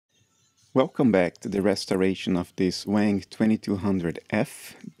Welcome back to the restoration of this Wang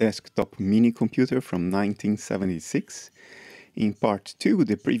 2200F desktop mini computer from 1976. In part 2,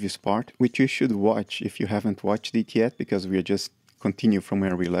 the previous part, which you should watch if you haven't watched it yet, because we are just continue from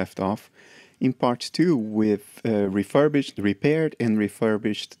where we left off. In part 2, we've repaired and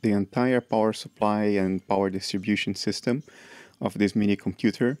refurbished the entire power supply and power distribution system of this mini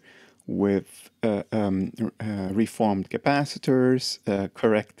computer with reformed capacitors,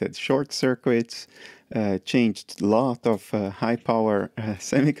 corrected short circuits, changed a lot of high power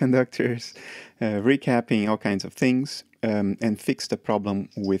semiconductors, recapping all kinds of things, and fixed the problem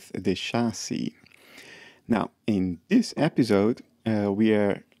with the chassis. Now, in this episode, we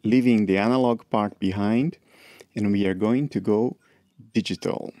are leaving the analog part behind and we are going to go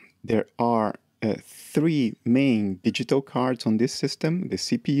digital. There are three main digital cards on this system: the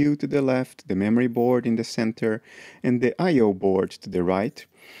CPU to the left, the memory board in the center, and the I/O board to the right.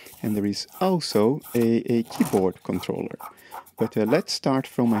 And there is also a keyboard controller. But let's start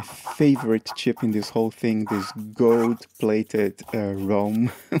from my favorite chip in this whole thing, this gold-plated ROM,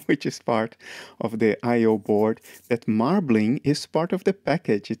 which is part of the I/O board. That marbling is part of the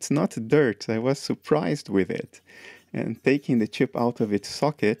package. It's not dirt. I was surprised with it. And taking the chip out of its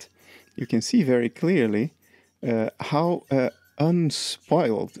socket, you can see very clearly how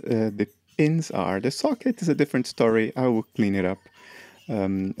unspoiled the pins are. The socket is a different story. I will clean it up.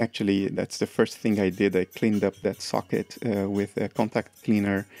 Actually, that's the first thing I did. I cleaned up that socket with a contact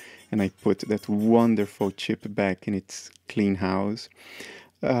cleaner, and I put that wonderful chip back in its clean house.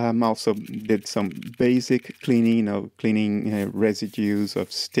 Also did some basic cleaning, cleaning residues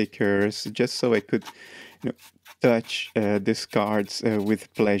of stickers, just so I could touch these cards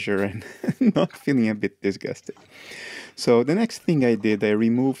with pleasure and not feeling a bit disgusted. So the next thing I did, I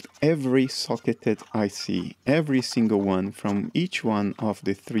removed every socketed IC, every single one from each one of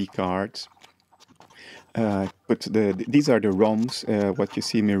the three cards. These are the ROMs. What you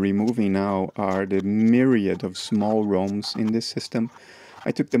see me removing now are the myriad of small ROMs in this system.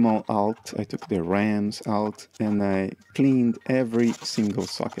 I took them all out, I took the RAMs out, and I cleaned every single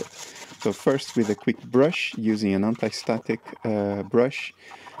socket. So first with a quick brush, using an anti-static brush,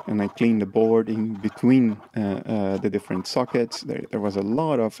 and I cleaned the board in between the different sockets. There was a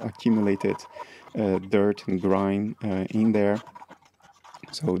lot of accumulated dirt and grime in there,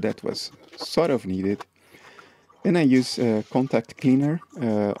 so that was sort of needed. Then I use a contact cleaner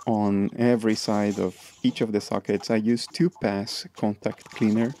on every side of each of the sockets. I use 2-pass contact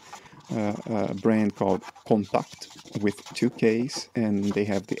cleaner, a brand called Contact with 2 Ks, and they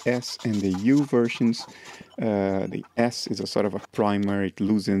have the S and the U versions. The S is a sort of a primer, it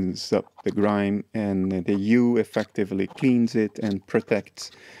loosens up the grime, and the U effectively cleans it and protects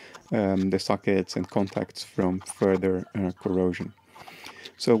the sockets and contacts from further corrosion.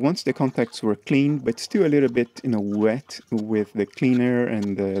 So once the contacts were cleaned, but still a little bit wet with the cleaner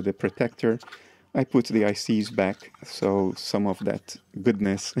and the protector, I put the ICs back, so some of that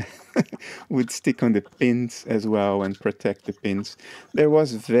goodness would stick on the pins as well and protect the pins. There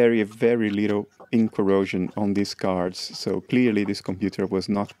was very, very little pin corrosion on these cards, so clearly this computer was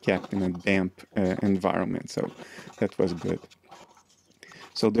not kept in a damp environment, so that was good.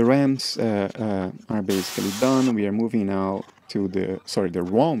 So the RAMs are basically done. We are moving now to the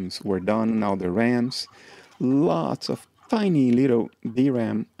ROMs were done, now the RAMs. Lots of tiny little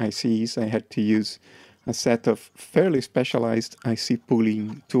DRAM ICs. I had to use a set of fairly specialized IC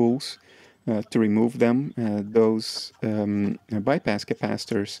pulling tools to remove them. Those bypass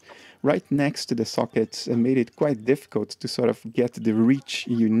capacitors right next to the sockets made it quite difficult to sort of get the reach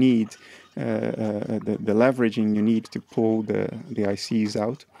you need, the leveraging you need to pull the ICs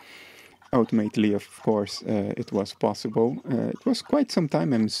out. Ultimately, of course, it was possible. It was quite some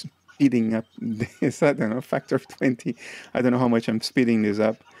time. I'm speeding up this, I don't know, factor of 20. I don't know how much I'm speeding this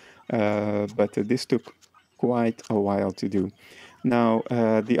up, but this took quite a while to do. Now,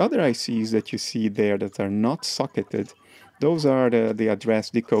 the other ICs that you see there that are not socketed, those are the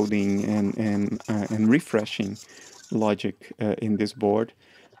address decoding and refreshing logic in this board.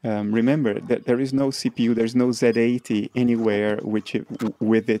 Remember that there is no CPU, there's no Z80 anywhere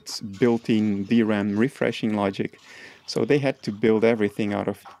with its built-in DRAM refreshing logic. So they had to build everything out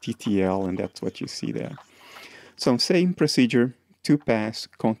of TTL, and that's what you see there. So same procedure, 2-pass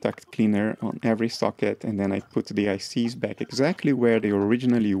contact cleaner on every socket, and then I put the ICs back exactly where they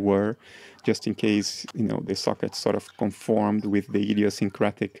originally were, just in case the sockets sort of conformed with the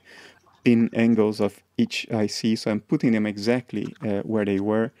idiosyncratic pin angles of each IC, so I'm putting them exactly where they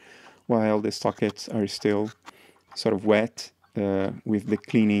were, while the sockets are still sort of wet with the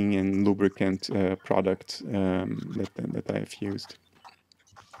cleaning and lubricant product that I have used.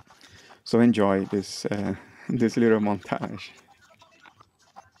 So enjoy this, this little montage.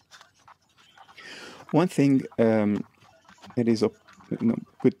 One thing it is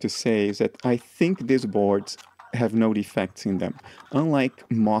good to say is that I think these boards have no defects in them. Unlike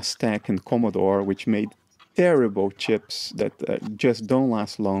Mostek and Commodore, which made terrible chips that just don't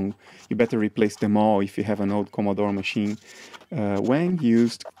last long, you better replace them all if you have an old Commodore machine. Wang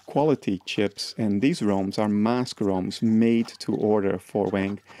used quality chips, and these ROMs are mask ROMs made to order for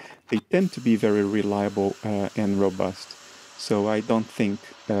Wang. They tend to be very reliable and robust. So I don't think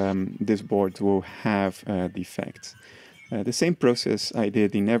this board will have defects. The same process I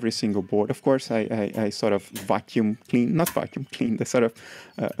did in every single board. Of course, I sort of vacuum clean, not vacuum clean, the sort of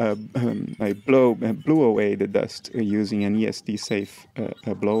I blew away the dust using an ESD safe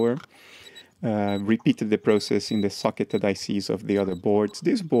blower. Repeated the process in the socketed ICs of the other boards.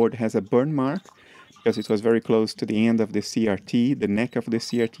 This board has a burn mark because it was very close to the end of the CRT, the neck of the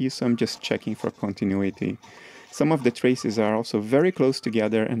CRT, so I'm just checking for continuity. Some of the traces are also very close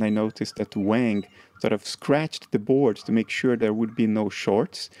together, and I noticed that Wang sort of scratched the board to make sure there would be no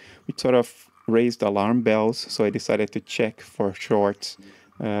shorts, which sort of raised alarm bells, so I decided to check for shorts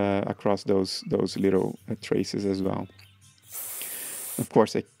across those little traces as well. Of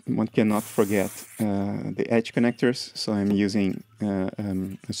course, one cannot forget the edge connectors, so I'm using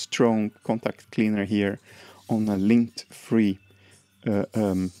a strong contact cleaner here on a lint-free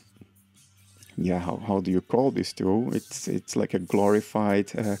yeah, how do you call this tool? It's like a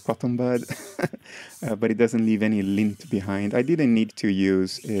glorified cotton bud, but it doesn't leave any lint behind. I didn't need to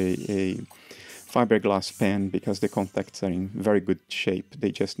use a fiberglass pen because the contacts are in very good shape.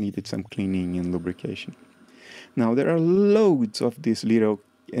 They just needed some cleaning and lubrication. Now, there are loads of these little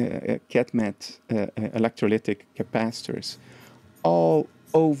CatMat electrolytic capacitors all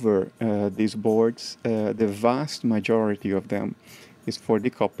over these boards. The vast majority of them is for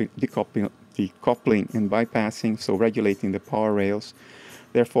decoupling and bypassing, so regulating the power rails.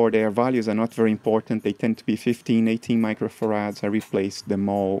 Therefore, their values are not very important. They tend to be 15, 18 microfarads. I replaced them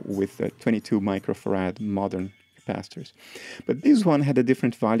all with 22 microfarad modern capacitors. But this one had a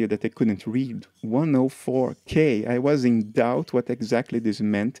different value that I couldn't read, 104K. I was in doubt what exactly this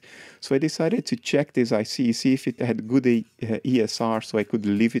meant, so I decided to check this IC, see if it had good ESR so I could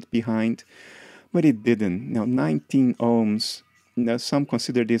leave it behind, but it didn't. Now, 19 ohms. Now, some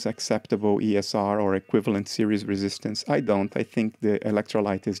consider this acceptable ESR or equivalent series resistance. I don't. I think the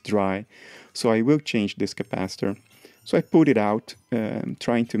electrolyte is dry, so I will change this capacitor. So I put it out,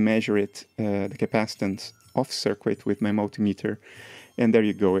 trying to measure it, the capacitance off circuit with my multimeter, and there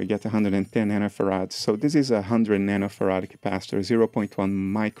you go, I get 110 nanofarads. So this is a 100 nanofarad capacitor, 0.1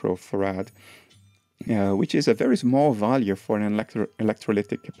 microfarad, which is a very small value for an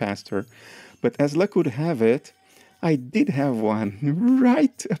electrolytic capacitor. But as luck would have it, I did have one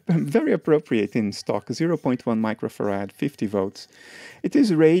right, very appropriate in stock, 0.1 microfarad, 50 volts. It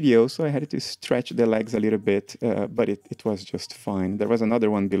is radio, so I had to stretch the legs a little bit, but it was just fine. There was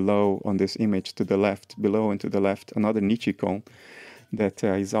another one below on this image to the left, below and to the left, another Nichicon that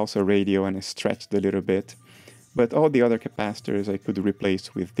is also radio, and I stretched a little bit. But all the other capacitors I could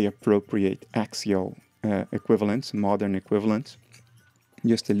replace with the appropriate axial equivalents, modern equivalents,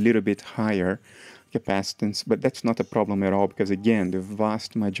 just a little bit higher capacitance, but that's not a problem at all because, again, the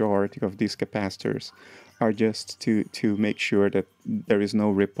vast majority of these capacitors are just to make sure that there is no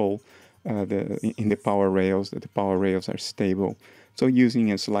ripple in the power rails, that the power rails are stable. So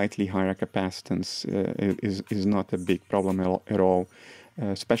using a slightly higher capacitance is not a big problem at all,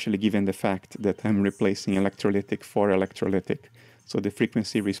 especially given the fact that I'm replacing electrolytic for electrolytic. So the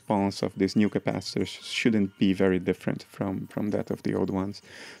frequency response of these new capacitors shouldn't be very different from that of the old ones.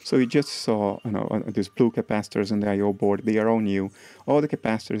 So you just saw these blue capacitors on the I/O board. They are all new. All the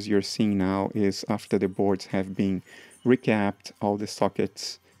capacitors you're seeing now is after the boards have been recapped, all the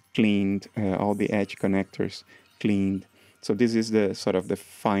sockets cleaned, all the edge connectors cleaned. So this is the sort of the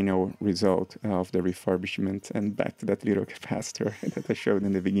final result of the refurbishment. And back to that little capacitor that I showed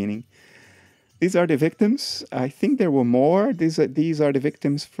in the beginning. These are the victims. I think there were more. These are the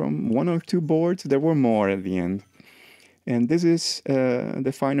victims from one or two boards. There were more at the end. And this is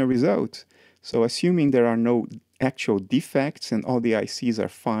the final result. So assuming there are no actual defects and all the ICs are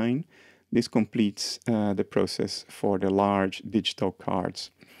fine, this completes the process for the large digital cards.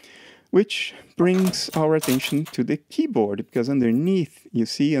 Which brings our attention to the keyboard, because underneath, you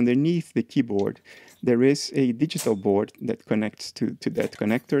see, underneath the keyboard, there is a digital board that connects to that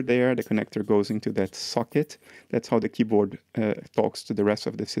connector there. The connector goes into that socket. That's how the keyboard talks to the rest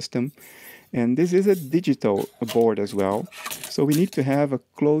of the system. And this is a digital board as well. So we need to have a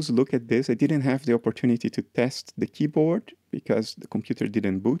close look at this. I didn't have the opportunity to test the keyboard because the computer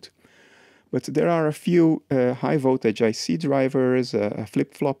didn't boot. But there are a few high voltage IC drivers, a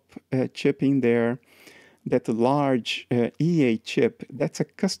flip-flop chip in there. That large EA chip, that's a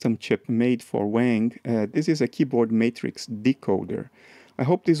custom chip made for Wang. This is a keyboard matrix decoder. I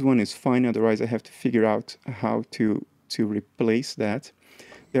hope this one is fine, otherwise I have to figure out how to replace that.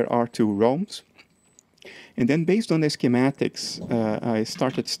 There are two ROMs. And then based on the schematics, I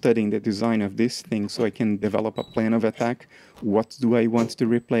started studying the design of this thing so I can develop a plan of attack. What do I want to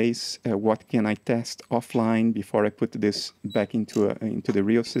replace? What can I test offline before I put this back into the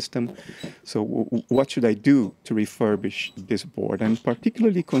real system? So what should I do to refurbish this board? I'm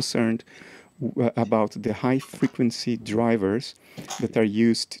particularly concerned about the high-frequency drivers that are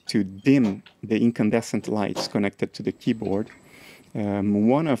used to dim the incandescent lights connected to the keyboard.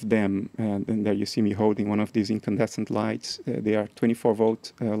 One of them, and there you see me holding one of these incandescent lights. They are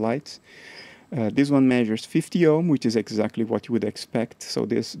 24-volt lights. This one measures 50 ohm, which is exactly what you would expect. So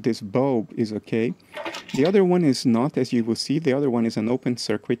this bulb is okay. The other one is not, as you will see. The other one is an open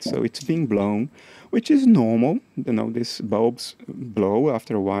circuit, so it's being blown, which is normal. You know, these bulbs blow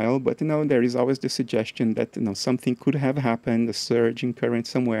after a while, but you know, there is always the suggestion that something could have happened, a surge in current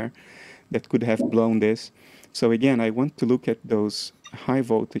somewhere that could have blown this. So again, I want to look at those high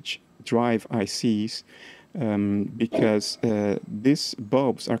voltage drive ICs because these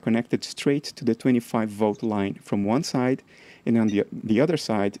bulbs are connected straight to the 25-volt line from one side, and on the other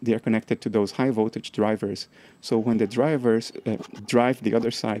side, they are connected to those high voltage drivers. So when the drivers drive the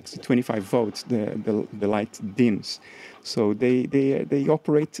other side to 25 volts, the light dims. So they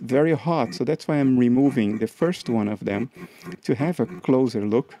operate very hot. So that's why I'm removing the first one of them to have a closer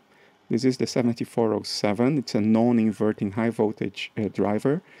look. This is the 7407. It's a non-inverting high voltage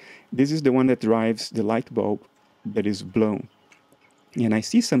driver. This is the one that drives the light bulb that is blown. And I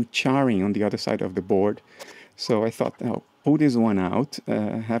see some charring on the other side of the board. So I thought, I'll pull this one out,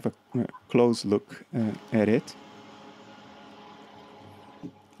 have a close look at it.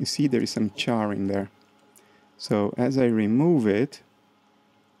 You see there is some charring there. So as I remove it,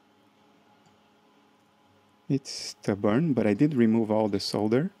 it's stubborn, but I did remove all the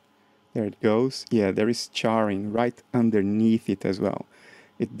solder. There it goes. Yeah, there is charring right underneath it as well.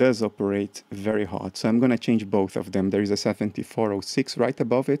 It does operate very hot. So I'm going to change both of them. There is a 7406 right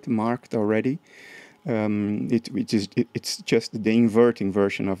above it, marked already. It's just the inverting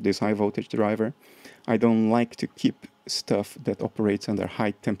version of this high voltage driver. I don't like to keep stuff that operates under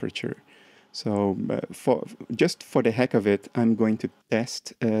high temperature. So just for the heck of it, I'm going to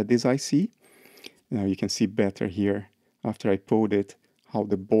test this IC. Now you can see better here after I pulled it, how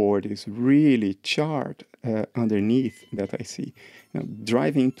the board is really charred underneath that IC. Now,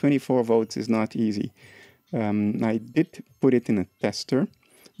 driving 24 volts is not easy. I did put it in a tester.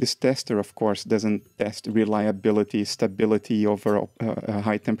 This tester, of course, doesn't test reliability, stability over a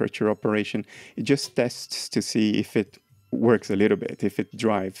high temperature operation. It just tests to see if it works a little bit, if it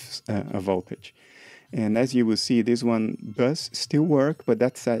drives a voltage. And as you will see, this one does still work, but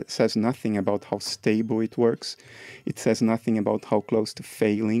that says nothing about how stable it works. It says nothing about how close to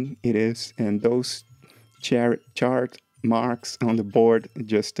failing it is. And those charred marks on the board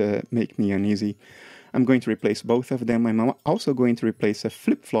just make me uneasy. I'm going to replace both of them. I'm also going to replace a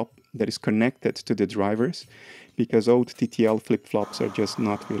flip-flop that is connected to the drivers, because old TTL flip-flops are just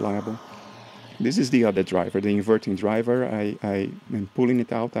not reliable. This is the other driver, the inverting driver. I am pulling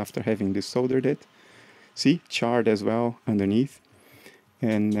it out after having desoldered it. See, charred as well underneath.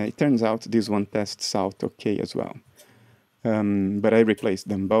 And it turns out this one tests out okay as well. But I replaced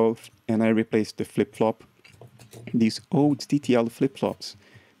them both, and I replaced the flip-flop. These old TTL flip-flops,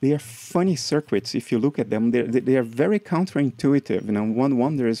 they are funny circuits. If you look at them, they are very counterintuitive. You know, one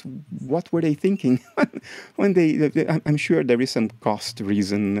wonders, what were they thinking? when I'm sure there is some cost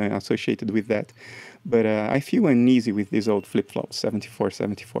reason associated with that. But I feel uneasy with these old flip-flops,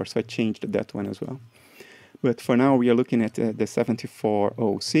 7474, so I changed that one as well. But for now, we are looking at the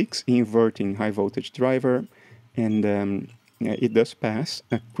 7406 inverting high voltage driver, and it does pass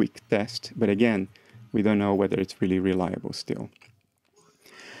a quick test. But again, we don't know whether it's really reliable still.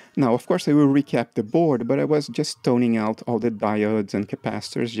 Now, of course, I will recap the board, but I was just toning out all the diodes and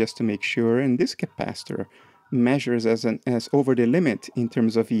capacitors just to make sure. And this capacitor measures as over the limit in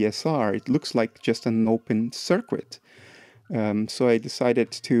terms of ESR. It looks like just an open circuit. So I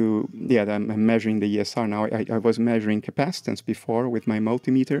decided to, I'm measuring the ESR now. I was measuring capacitance before with my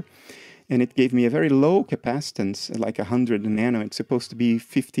multimeter, and it gave me a very low capacitance, like 100 nano. It's supposed to be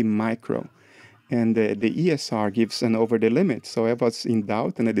 50 micro. And the ESR gives an over the limit. So I was in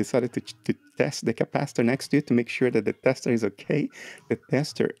doubt, and I decided to test the capacitor next to it to make sure that the tester is okay. The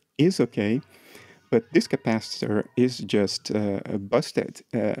tester is okay. But this capacitor is just busted.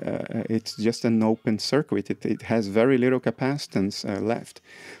 It's just an open circuit. It has very little capacitance left.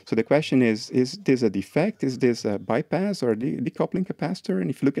 So the question is this a defect? Is this a bypass or decoupling capacitor? And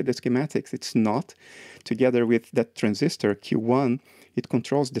if you look at the schematics, it's not. Together with that transistor, Q1, it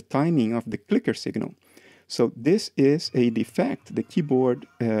controls the timing of the clicker signal. So this is a defect. The keyboard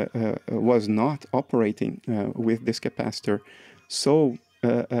was not operating with this capacitor. So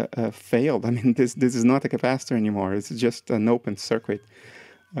failed. I mean, this is not a capacitor anymore. It's just an open circuit.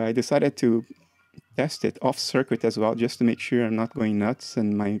 I decided to test it off circuit as well, just to make sure I'm not going nuts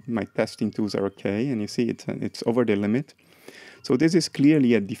and my testing tools are okay. And you see it's over the limit. So this is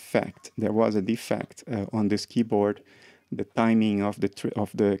clearly a defect. There was a defect on this keyboard. The timing of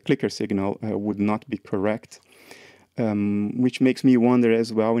the clicker signal would not be correct. Which makes me wonder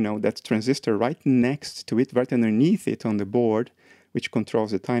as well, that transistor right next to it, right underneath it on the board, which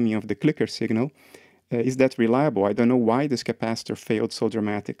controls the timing of the clicker signal, is that reliable? I don't know why this capacitor failed so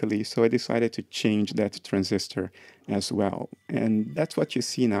dramatically, so I decided to change that transistor as well. And that's what you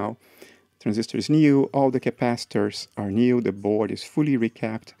see now. Transistor is new, all the capacitors are new, the board is fully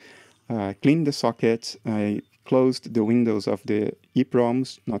recapped. I cleaned the socket, I closed the windows of the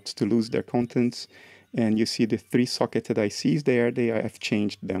EEPROMs, not to lose their contents. And you see the 3 socketed ICs there. I've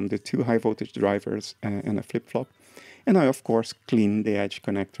changed them, the 2 high voltage drivers and a flip-flop. And I, of course, cleaned the edge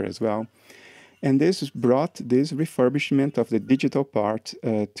connector as well. And this brought this refurbishment of the digital part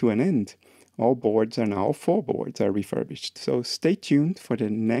to an end. All 4 boards are refurbished. So stay tuned for the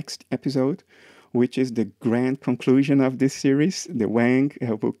next episode, which is the grand conclusion of this series. The Wang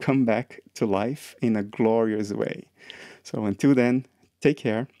will come back to life in a glorious way. So until then, take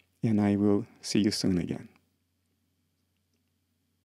care, and I will see you soon again.